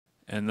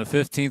And the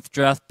 15th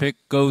draft pick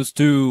goes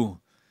to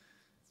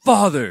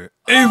Father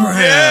Abraham.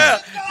 Yeah!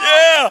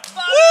 Yeah!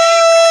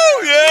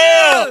 Woo!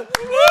 Yeah!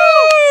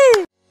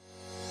 Woo!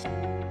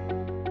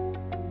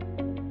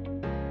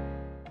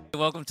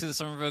 Welcome to the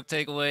Summerbrook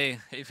Takeaway.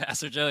 Hey,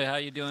 Pastor Joey, how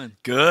you doing?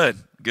 Good.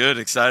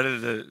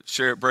 Excited to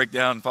share it, break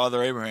down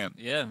Father Abraham.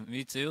 Yeah,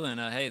 me too. And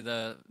hey,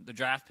 the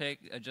draft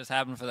pick just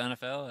happened for the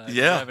NFL. Do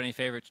you Yeah. have any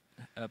favorite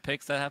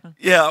picks that happened?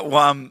 Yeah,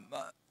 well,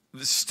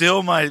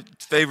 still my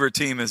favorite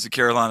team is the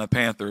Carolina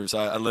Panthers.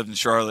 I lived in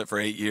Charlotte for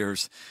 8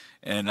 years,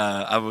 and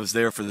I was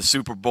there for the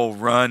Super Bowl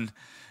run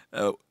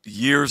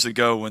years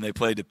ago when they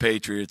played the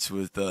Patriots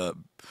with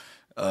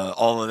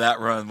all of that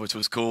run, which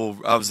was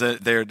cool. I was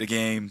there at the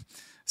game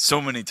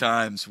so many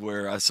times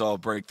where I saw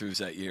breakthroughs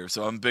that year.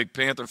 So I'm a big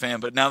Panther fan,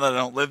 but now that I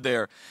don't live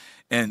there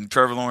and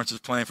Trevor Lawrence is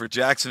playing for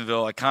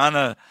Jacksonville,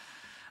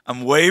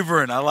 I'm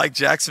wavering. I like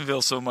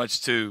Jacksonville so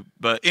much too.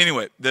 But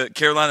anyway, the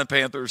Carolina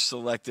Panthers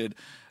selected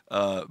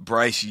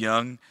Bryce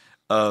Young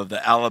of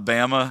the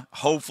Alabama.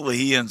 Hopefully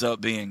he ends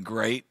up being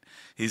great.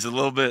 He's a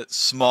little bit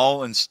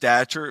small in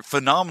stature,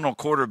 phenomenal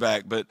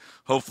quarterback, but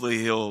hopefully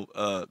he'll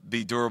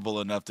be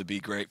durable enough to be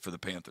great for the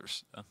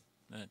Panthers. Oh,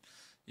 man.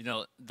 You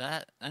know,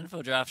 that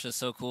NFL draft is just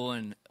so cool.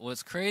 And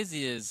what's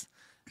crazy is,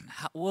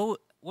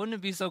 wouldn't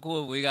it be so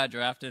cool if we got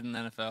drafted in the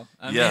NFL?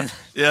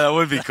 Yeah, it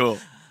would be cool.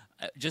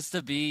 Just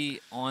to be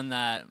in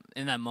that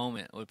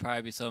moment would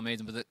probably be so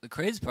amazing. But the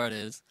crazy part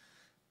is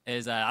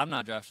that I'm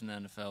not drafted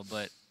in the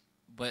NFL,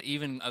 but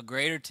even a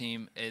greater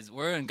team is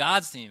we're in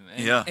God's team,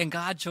 and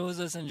God chose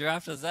us and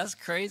drafted us. That's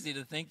crazy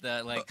to think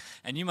that.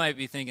 And you might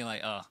be thinking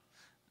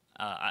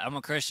I'm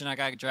a Christian, I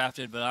got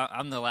drafted, but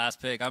I'm the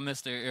last pick. I'm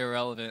Mr.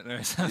 Irrelevant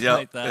or something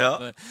like that.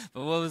 Yeah.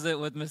 But what was it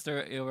with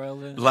Mr.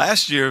 Irrelevant?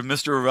 Last year,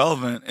 Mr.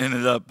 Irrelevant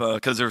ended up,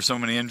 because there were so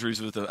many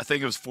injuries with I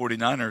think it was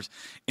 49ers,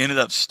 ended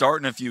up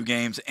starting a few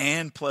games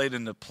and played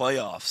in the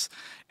playoffs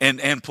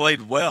and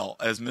played well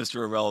as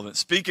Mr. Irrelevant.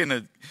 Speaking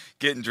of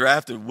getting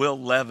drafted,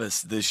 Will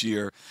Levis this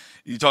year,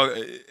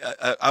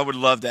 I would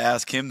love to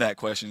ask him that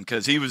question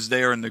because he was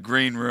there in the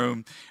green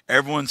room.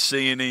 Everyone's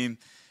seeing him.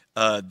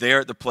 There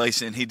at the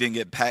place, and he didn't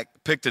get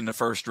picked in the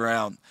first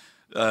round.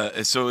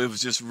 So it was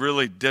just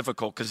really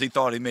difficult because he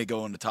thought he may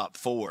go in the top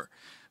 4.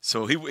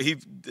 So he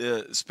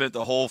spent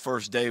the whole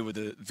first day with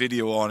a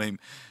video on him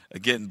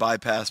getting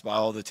bypassed by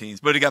all the teams.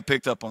 But he got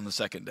picked up on the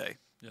second day.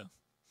 Yeah.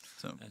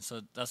 So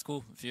that's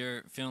cool. If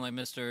you're feeling like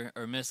Mr.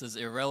 or Mrs.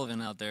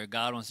 Irrelevant out there,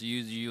 God wants to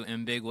use you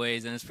in big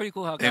ways. And it's pretty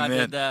cool how God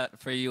did that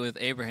for you with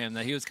Abraham,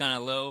 that he was kind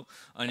of low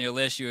on your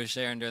list you were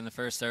sharing during the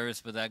first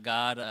service, but that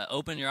God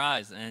opened your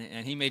eyes,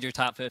 and he made your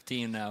top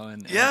 15 now,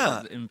 and it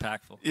was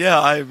impactful. Yeah,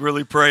 I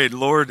really prayed,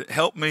 Lord,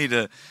 help me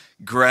to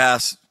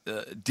grasp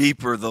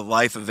deeper the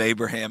life of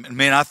Abraham. And,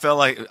 man, I felt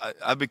like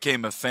I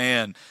became a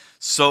fan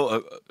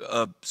so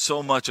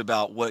much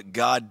about what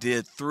God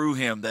did through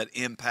him that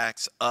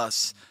impacts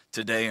us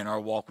today in our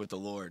walk with the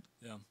Lord.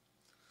 Yeah.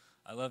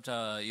 I loved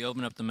how you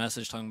opened up the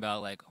message talking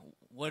about,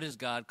 what is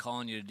God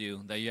calling you to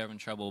do that you're having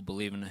trouble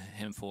believing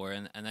him for?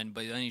 But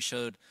then you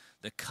showed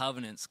the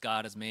covenants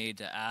God has made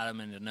to Adam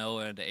and to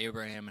Noah and to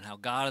Abraham, and how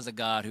God is a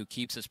God who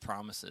keeps his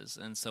promises.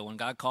 And so when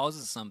God calls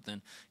us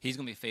something, he's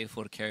going to be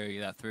faithful to carry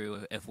that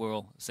through if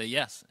we'll say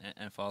yes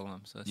and follow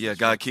him. So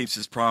God keeps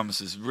his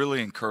promises.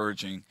 Really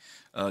encouraging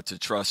to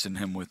trust in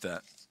him with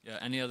that. Yeah.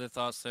 Any other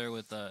thoughts there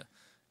with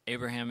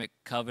Abrahamic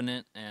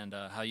covenant and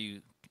how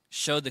you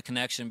showed the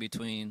connection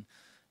between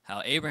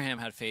how Abraham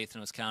had faith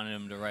and was counted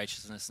him to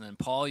righteousness, and then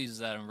Paul uses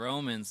that in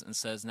Romans and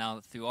says, now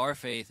through our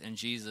faith in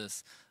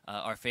Jesus,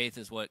 our faith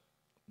is what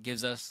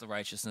gives us the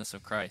righteousness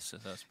of Christ. So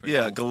that's pretty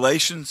cool.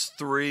 Galatians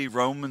 3,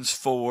 Romans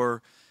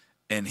 4,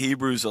 and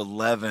Hebrews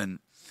 11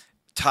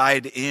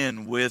 tied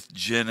in with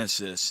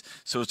Genesis.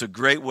 So it's a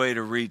great way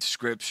to read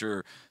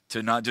Scripture,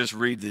 to not just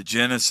read the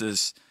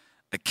Genesis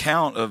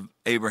account of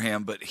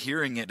Abraham, but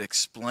hearing it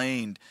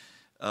explained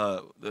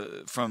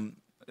from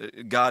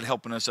God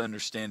helping us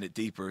understand it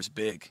deeper is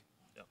big.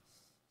 Yep.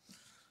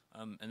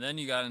 And then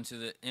you got into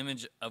the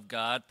image of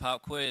God.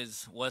 Pop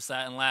quiz. What's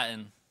that in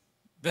Latin?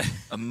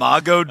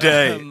 Imago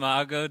Dei.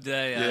 Imago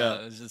Dei.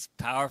 It was just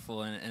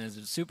powerful and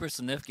it's super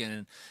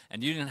significant.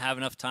 And you didn't have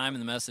enough time in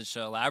the message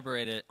to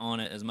elaborate on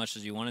it as much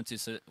as you wanted to.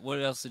 So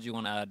what else did you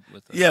want to add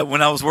with it? Yeah,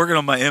 when I was working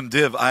on my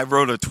MDiv, I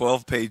wrote a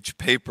 12-page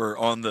paper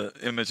on the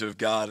image of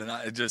God. And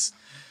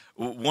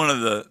one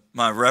of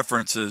my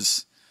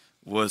references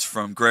was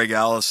from Greg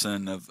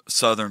Allison of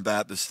Southern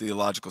Baptist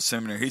Theological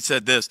Seminary. He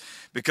said this,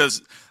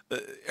 because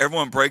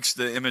everyone breaks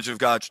the image of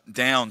God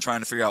down trying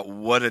to figure out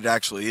what it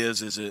actually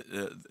is. Is it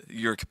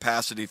your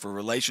capacity for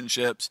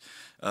relationships,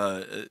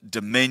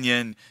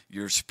 dominion,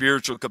 your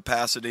spiritual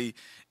capacity?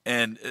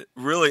 And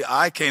really,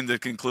 I came to the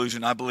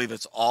conclusion, I believe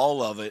it's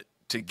all of it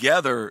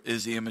together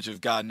is the image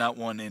of God, not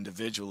one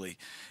individually.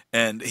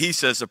 And he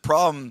says the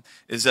problem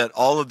is that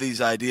all of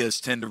these ideas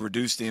tend to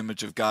reduce the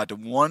image of God to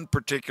one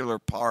particular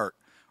part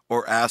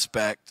or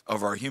aspect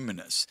of our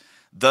humanness.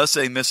 Thus,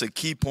 they miss a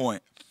key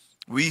point.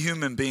 We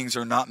human beings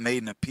are not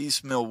made in a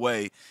piecemeal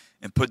way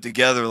and put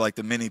together like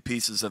the many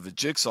pieces of a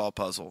jigsaw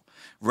puzzle.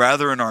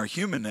 Rather, in our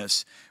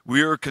humanness,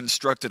 we are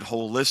constructed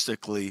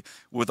holistically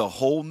with a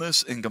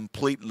wholeness and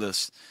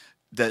completeness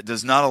that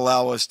does not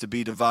allow us to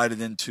be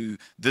divided into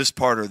this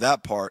part or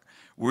that part.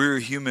 We're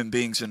human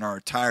beings in our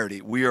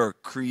entirety. We are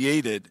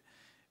created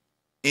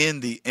in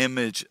the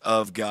image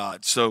of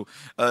God. So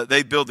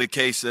they build the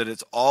case that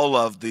it's all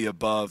of the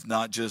above,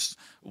 not just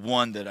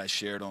one that I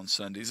shared on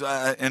Sundays.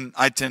 And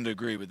I tend to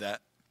agree with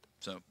that.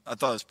 So I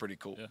thought it was pretty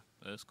cool. Yeah,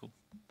 that is cool.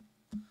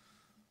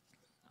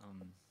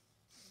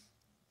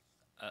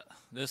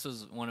 This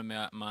was one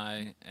of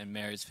my and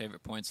Mary's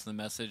favorite points of the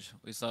message.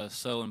 We saw it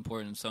so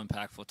important and so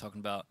impactful, talking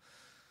about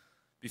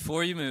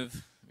before you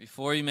move,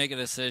 before you make a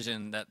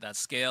decision, that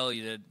scale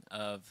you did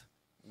of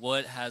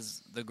what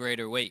has the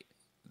greater weight,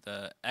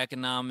 the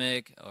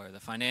economic or the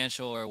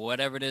financial or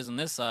whatever it is on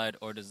this side,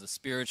 or does the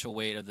spiritual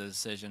weight of the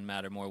decision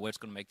matter more? What's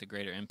going to make the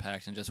greater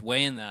impact? And just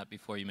weighing that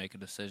before you make a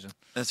decision.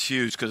 That's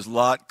huge, because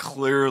Lot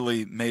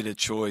clearly made a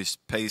choice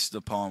based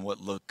upon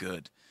what looked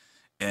good.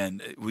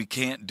 And we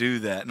can't do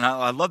that. And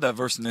I love that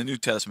verse in the New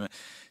Testament.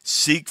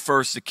 Seek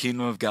first the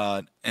kingdom of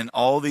God, and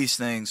all these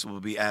things will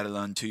be added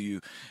unto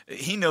you.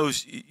 He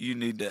knows you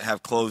need to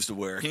have clothes to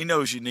wear. He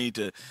knows you need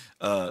to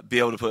be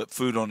able to put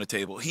food on the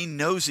table. He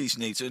knows these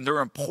needs, and they're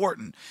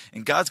important.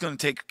 And God's going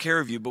to take care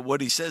of you. But what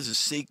he says is,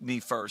 seek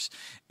me first.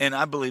 And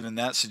I believe in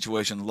that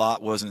situation,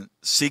 Lot wasn't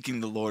seeking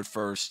the Lord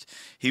first.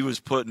 He was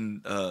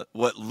putting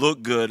what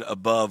looked good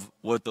above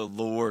what the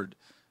Lord,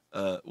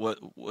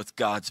 what's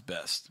God's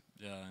best.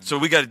 Yeah, so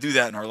we got to do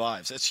that in our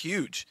lives. That's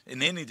huge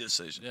in any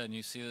decision. Yeah, and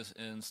you see this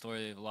in the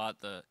story of Lot,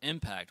 the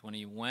impact. When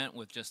he went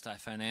with just a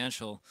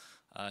financial,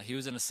 he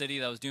was in a city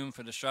that was doomed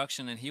for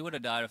destruction, and he would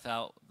have died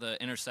without the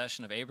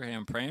intercession of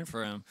Abraham praying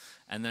for him.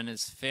 And then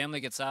his family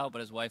gets out,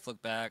 but his wife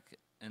looked back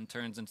and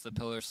turns into the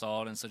pillar of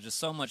salt. And so just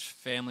so much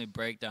family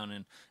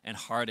breakdown and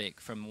heartache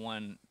from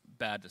one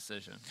bad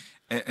decision.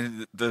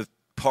 And the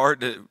part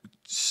that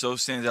so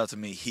stands out to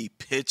me, he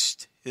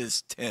pitched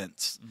his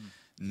tents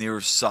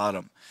near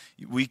Sodom.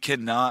 We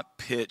cannot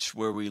pitch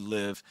where we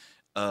live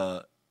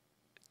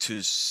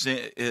to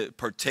sin,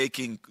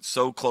 partaking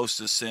so close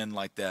to sin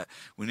like that.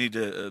 We need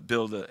to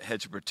build a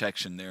hedge of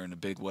protection there in a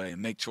big way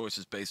and make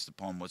choices based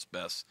upon what's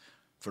best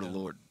for the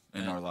Lord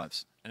in our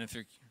lives.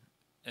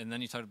 And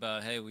then you talked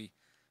about, hey,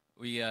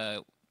 we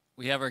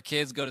have our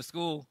kids go to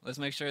school. Let's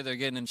make sure they're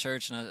getting in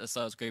church. And I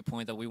thought it was a great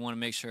point that we want to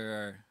make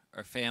sure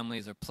our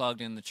families are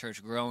plugged in the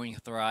church, growing,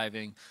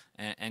 thriving,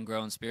 and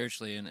growing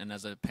spiritually. And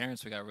as a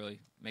parents, we got to really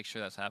make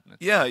sure that's happening.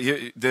 Yeah,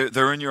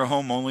 they're in your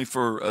home only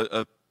for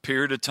a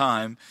period of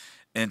time.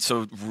 And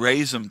so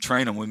raise them,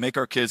 train them. We make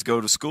our kids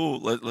go to school.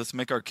 Let's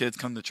make our kids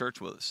come to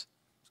church with us.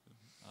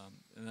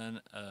 And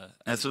then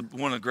that's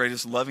one of the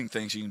greatest loving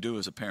things you can do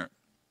as a parent.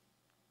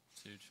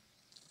 It's huge.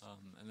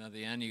 And at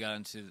the end, you got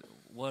into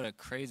what a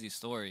crazy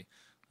story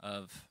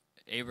of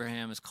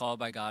Abraham is called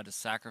by God to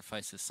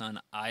sacrifice his son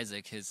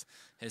Isaac, his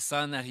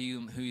son that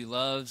who he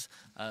loves,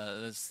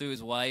 that's through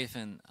his wife,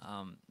 and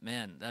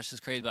man, that's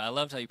just crazy. But I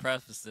loved how you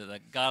prefaced it,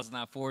 that God's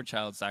not for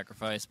child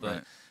sacrifice,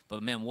 but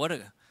man, what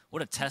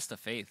a test of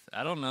faith.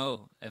 I don't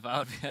know if I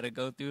would be able to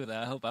go through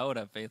that. I hope I would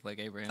have faith like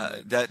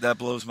Abraham. That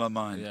blows my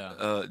mind.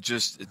 Yeah.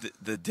 Just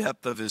the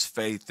depth of his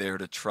faith there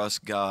to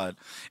trust God.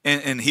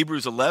 And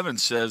Hebrews 11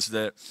 says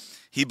that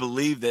he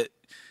believed that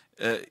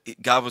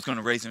God was going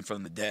to raise him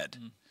from the dead.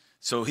 Mm-hmm.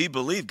 So he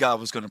believed God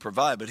was going to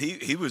provide, but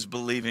he was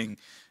believing,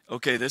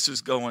 okay, this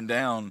is going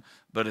down,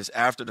 but it's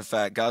after the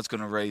fact. God's going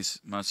to raise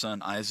my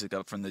son Isaac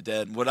up from the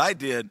dead. And what I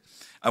did,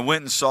 I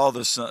went and saw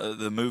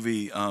the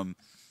movie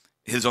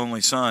His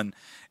Only Son,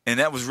 and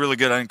that was really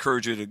good. I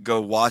encourage you to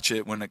go watch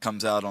it when it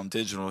comes out on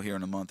digital here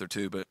in a month or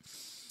two. But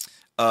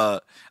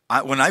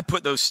when I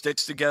put those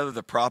sticks together,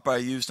 the prop I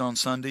used on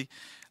Sunday,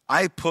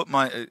 I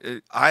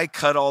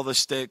cut all the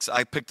sticks,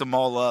 I picked them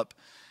all up,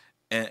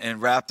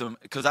 and wrapped them,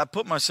 because I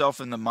put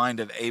myself in the mind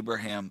of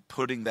Abraham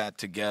putting that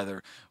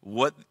together,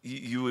 what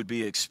you would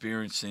be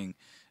experiencing.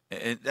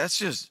 And that's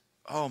just,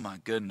 oh my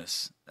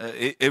goodness.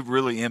 It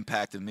really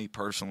impacted me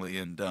personally.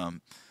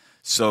 And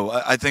so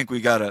I think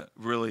we got to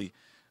really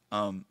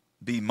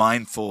be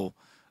mindful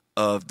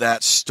of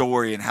that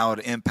story and how it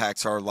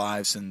impacts our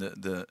lives, and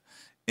the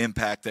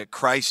impact that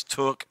Christ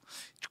took.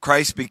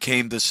 Christ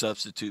became the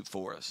substitute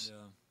for us.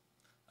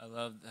 Yeah. I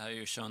love how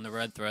you're showing the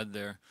red thread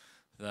there,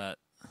 that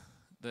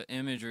the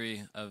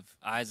imagery of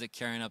Isaac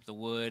carrying up the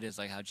wood is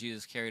like how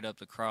Jesus carried up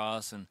the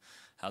cross, and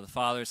how the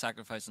Father is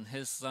sacrificing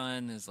his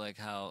son is like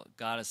how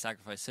God has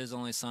sacrificed his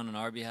only son on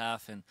our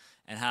behalf, and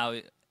how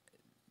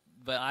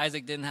but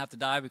Isaac didn't have to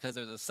die because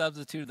there was a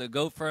substitute to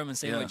go for him, and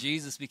same way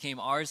Jesus became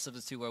our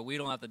substitute where we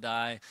don't have to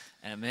die.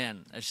 And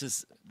man, it's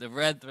just the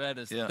red thread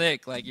is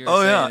thick, like you're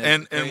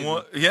saying.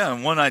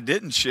 And one I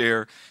didn't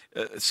share,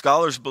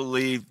 scholars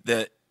believe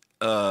that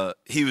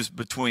he was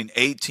between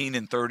 18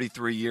 and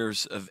 33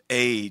 years of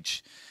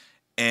age.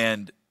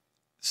 And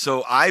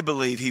so I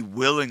believe he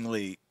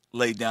willingly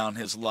laid down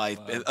his life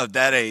of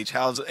that age.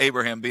 How's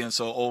Abraham, being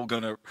so old,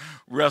 going to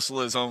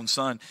wrestle his own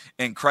son?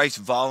 And Christ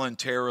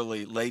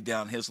voluntarily laid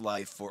down his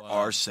life for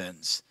our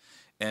sins.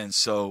 And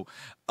so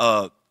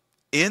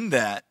in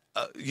that,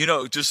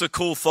 just a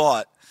cool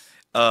thought.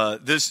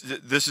 This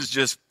is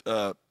just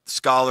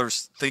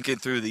scholars thinking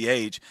through the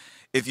age.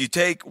 If you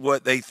take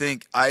what they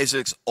think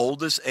Isaac's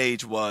oldest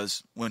age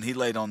was when he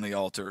laid on the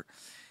altar,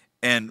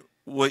 and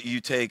what you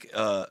take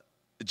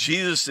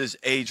Jesus'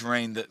 age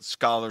range that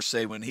scholars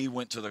say when he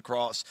went to the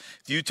cross,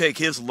 if you take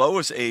his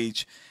lowest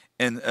age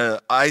and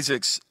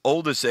Isaac's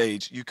oldest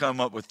age, you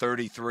come up with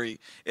 33.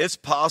 It's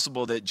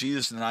possible that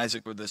Jesus and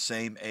Isaac were the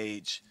same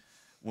age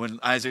when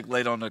Isaac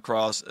laid on the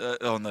cross,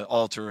 on the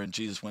altar, and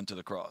Jesus went to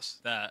the cross.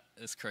 That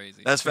is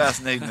crazy. That's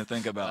fascinating to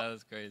think about. That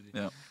was crazy.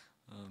 Yeah.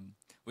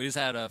 We just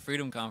had a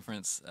Freedom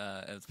Conference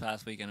this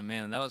past weekend, and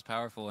man, that was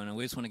powerful. And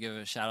we just want to give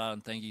a shout out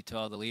and thank you to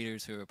all the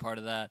leaders who were part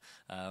of that.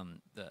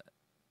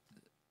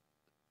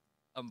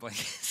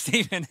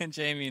 Stephen and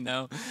Jamie,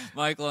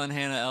 Michael and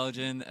Hannah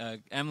Elgin,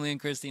 Emily and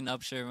Christine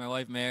Upshur, my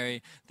wife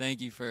Mary.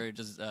 Thank you for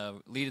just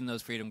leading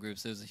those freedom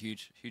groups. It was a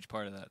huge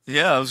part of that.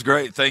 Yeah, it was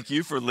great. Thank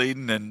you for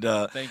leading. And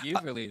thank you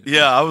for leading.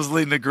 Yeah, I was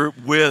leading a group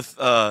with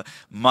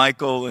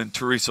Michael and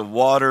Teresa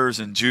Waters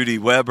and Judy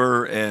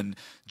Weber and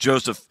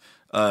Joseph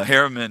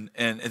Harriman,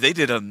 and they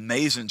did an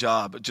amazing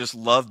job. I just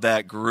loved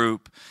that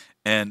group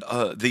and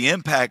the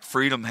impact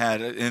Freedom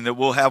had, and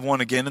we'll have one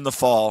again in the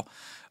fall.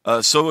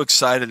 So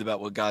excited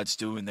about what God's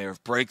doing there,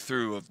 of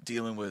breakthrough, of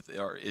dealing with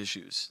our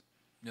issues.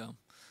 Yeah.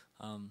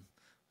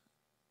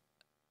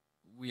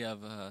 We have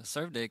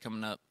Serve Day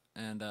coming up,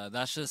 and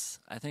that's just,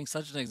 I think,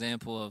 such an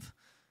example of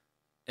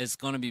it's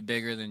going to be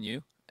bigger than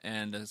you,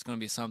 and it's going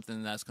to be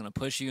something that's going to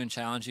push you and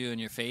challenge you in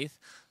your faith.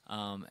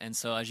 And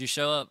so as you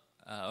show up,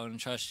 I want to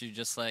trust you,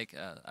 just like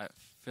I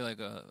feel like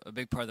a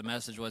big part of the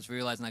message was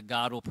realizing that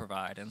God will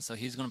provide, and so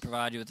He's going to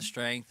provide you with the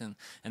strength and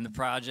the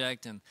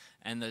project and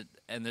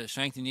the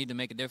strength you need to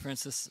make a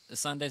difference this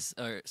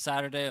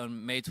Saturday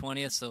on May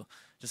 20th. So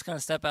just kind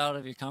of step out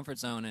of your comfort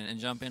zone and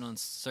jump in on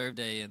Serve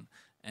Day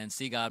and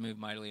see God move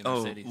mightily in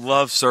our city.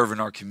 Love serving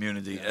our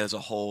community as a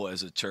whole,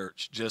 as a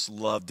church. Just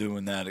love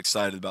doing that.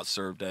 Excited about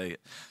Serve Day.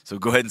 So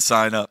go ahead and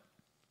sign up.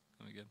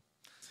 Very good.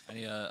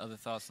 Any other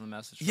thoughts on the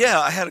message? Yeah,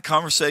 I had a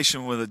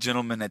conversation with a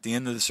gentleman at the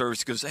end of the service.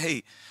 He goes,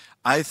 hey,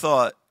 I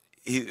thought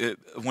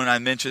when I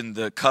mentioned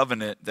the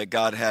covenant that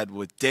God had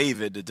with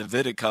David, the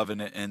Davidic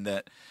covenant, and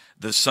that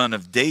the son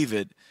of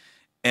David,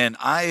 and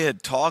I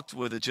had talked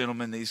with a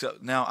gentleman.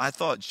 Now, I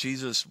thought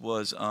Jesus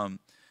was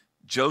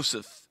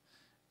Joseph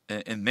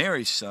and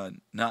Mary's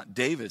son, not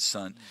David's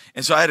son.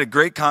 And so I had a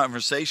great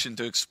conversation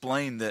to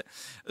explain that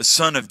the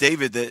son of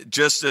David, that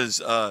just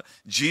as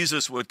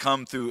Jesus would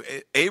come through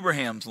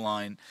Abraham's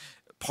line,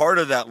 part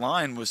of that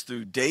line was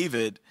through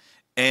David.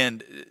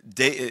 And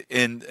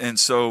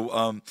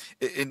so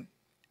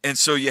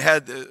you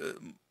had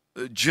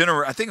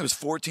I think it was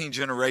 14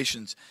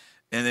 generations,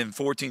 and then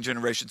 14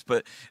 generations.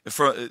 But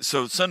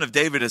so Son of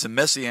David is a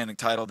messianic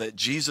title that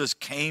Jesus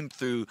came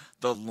through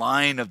the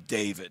line of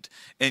David,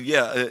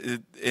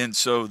 and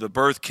so the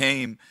birth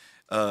came,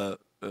 the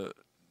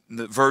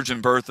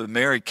virgin birth of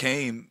Mary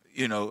came,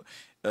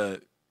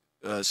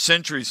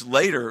 centuries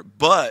later,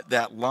 but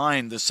that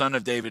line, the Son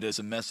of David, is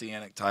a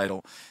messianic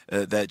title,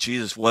 that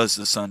Jesus was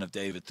the Son of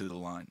David through the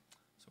line.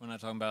 So we're not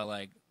talking about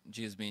like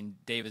Jesus being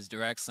David's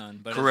direct son,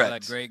 but correct.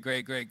 It's like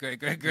great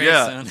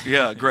son. son.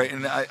 Yeah, great.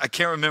 And I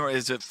can't remember,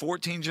 is it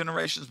 14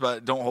 generations?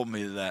 But don't hold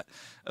me to that.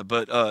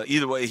 But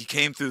either way, he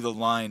came through the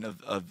line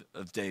of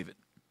David.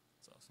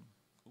 That's awesome.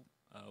 Cool.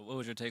 What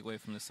was your takeaway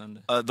from this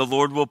Sunday? The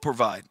Lord will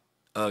provide.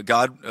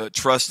 God,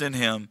 trust in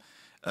Him.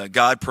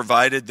 God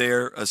provided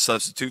there a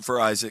substitute for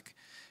Isaac,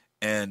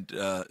 and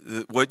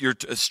what you're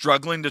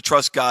struggling to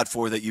trust God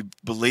for, that you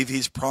believe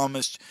He's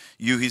promised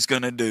you He's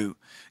going to do,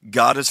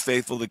 God is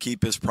faithful to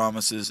keep His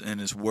promises and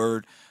His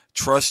word.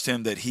 Trust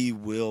Him that He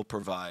will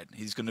provide.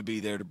 He's going to be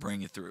there to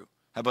bring you through.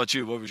 How about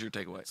you? What was your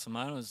takeaway? So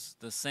mine was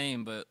the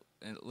same, but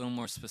a little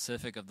more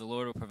specific of the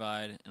Lord will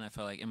provide, and I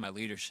felt like in my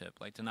leadership,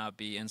 like to not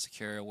be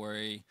insecure or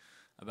worry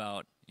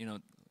about,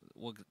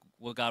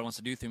 what God wants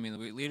to do through me in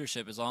the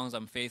leadership. As long as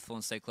I'm faithful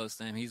and stay close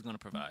to Him, He's going to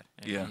provide.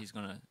 And He's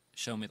going to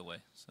show me the way.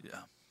 So. Yeah,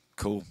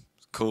 cool.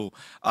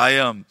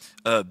 I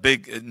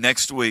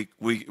next week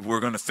we're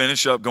going to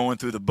finish up going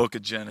through the book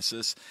of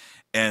Genesis,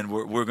 and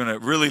we're going to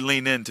really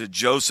lean into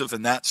Joseph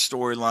and that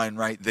storyline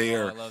right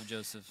there. I love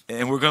Joseph.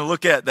 And we're going to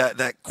look at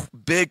that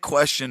big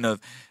question of,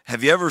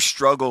 have you ever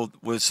struggled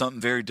with something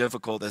very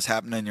difficult that's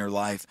happened in your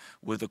life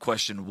with the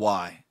question,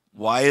 why?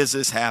 Why is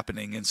this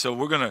happening? And so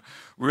we're going to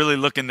really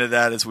look into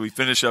that as we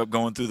finish up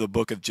going through the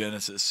book of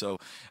Genesis. So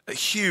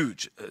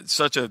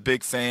such a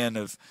big fan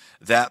of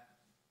that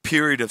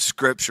period of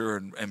Scripture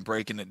and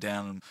breaking it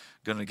down. I'm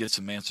going to get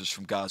some answers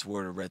from God's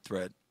Word, a red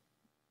thread.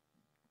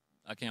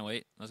 I can't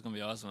wait. That's going to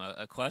be awesome.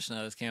 A question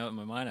that just came up in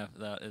my mind after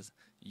that is,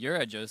 you're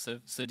a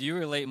Joseph, so do you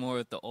relate more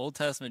with the Old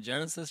Testament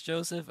Genesis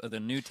Joseph or the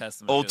New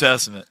Testament Old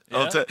Joseph?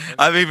 Testament. Yeah?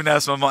 I've even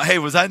asked my mom, hey,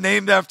 was I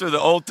named after the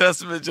Old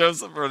Testament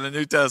Joseph or the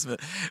New Testament?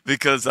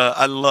 Because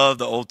I love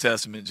the Old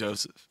Testament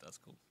Joseph. That's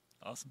cool.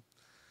 Awesome.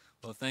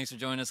 Well, thanks for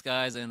joining us,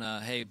 guys. And,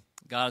 hey,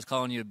 God is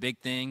calling you to big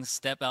things.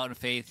 Step out in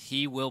faith.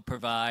 He will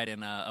provide,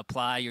 and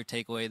apply your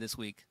takeaway this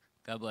week.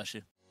 God bless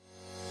you.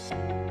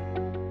 Bye.